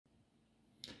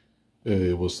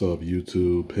Hey, what's up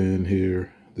YouTube? Pen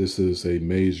here. This is a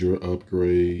major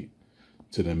upgrade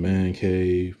to the man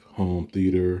cave, home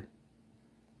theater,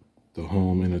 the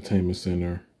home entertainment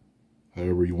center,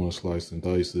 however you want to slice and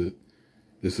dice it.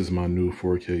 This is my new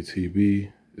 4K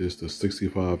TV. It's the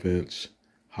 65-inch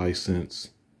Hisense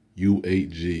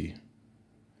U8g.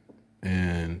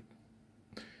 And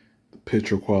the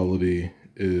picture quality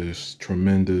is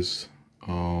tremendous.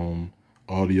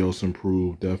 Audio's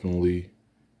improved, definitely.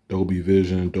 Dolby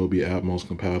Vision, Dolby Atmos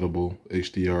compatible,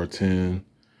 HDR10,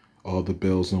 all the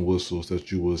bells and whistles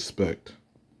that you would expect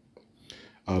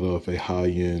out of a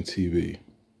high-end TV.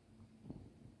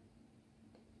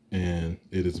 And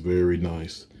it is very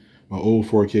nice. My old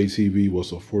 4K TV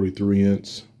was a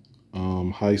 43-inch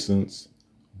Hisense,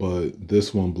 but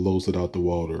this one blows it out the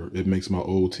water. It makes my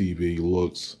old TV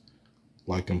looks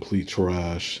like complete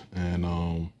trash, and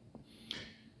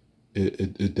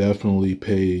it definitely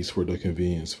pays for the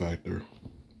convenience factor.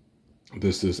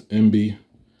 This is MB.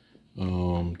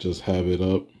 Just have it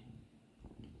up,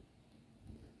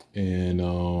 and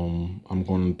I'm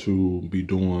going to be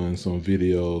doing some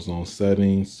videos on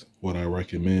settings, what I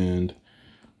recommend,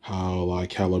 how I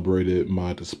calibrated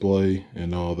my display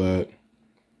and all that,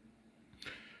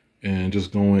 and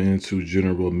just going into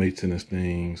general maintenance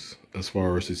things as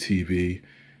far as the TV.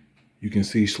 You can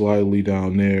see slightly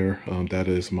down there, that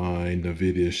is my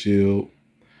NVIDIA Shield.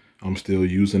 I'm still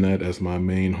using that as my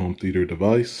main home theater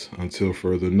device until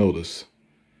further notice.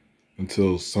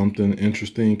 Until something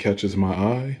interesting catches my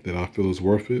eye that I feel is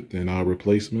worth it, then I'll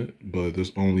replace it. But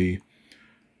there's only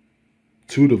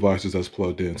two devices that's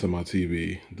plugged into my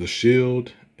TV, the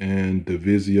Shield and the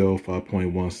Vizio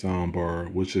 5.1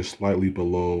 soundbar, which is slightly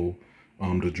below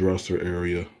the dresser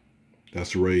area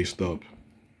that's raised up.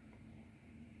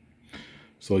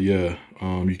 So yeah,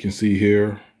 you can see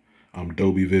here, I'm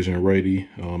Dolby Vision ready.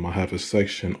 I have a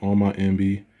section on my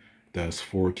MB that's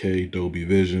 4K Dolby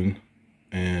Vision,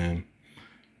 and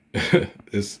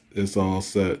it's all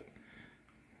set.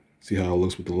 See how it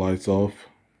looks with the lights off?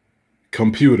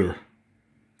 Computer,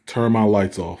 turn my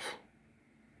lights off.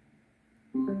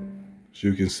 As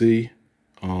you can see,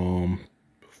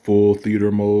 full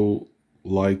theater mode,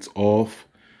 lights off.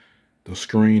 The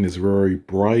screen is very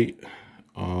bright.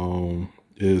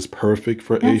 It is perfect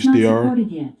for That's HDR. not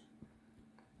supported yet.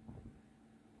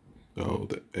 Oh,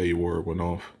 the A word went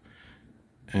off.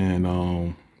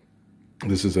 And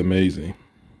this is amazing.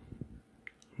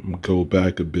 I'm gonna go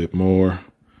back a bit more.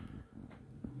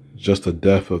 Just the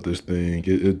depth of this thing,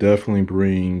 it definitely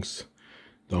brings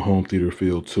the home theater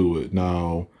feel to it.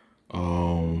 Now,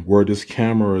 where this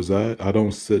camera is at, I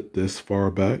don't sit this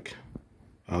far back.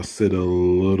 I sit a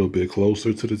little bit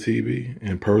closer to the TV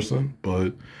in person,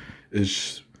 but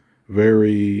it's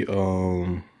very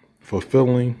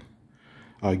fulfilling.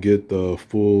 I get the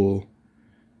full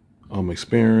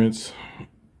experience,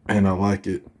 and I like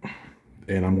it.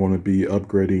 And I'm going to be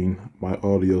upgrading my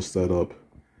audio setup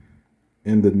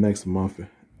in the next month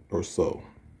or so.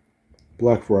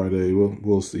 Black Friday,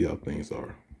 we'll see how things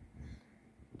are.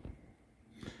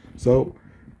 So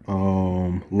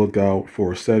look out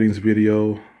for a settings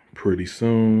video pretty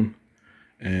soon,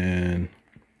 and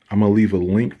I'm gonna leave a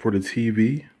link for the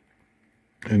TV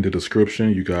in the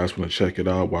description. You guys want to check it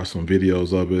out, watch some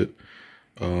videos of it.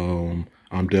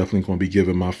 I'm definitely going to be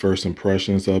giving my first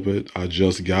impressions of it. I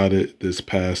just got it this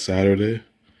past Saturday.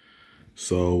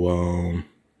 So,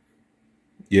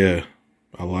 yeah,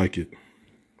 I like it.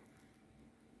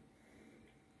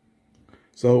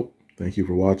 So, thank you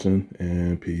for watching,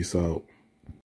 and peace out.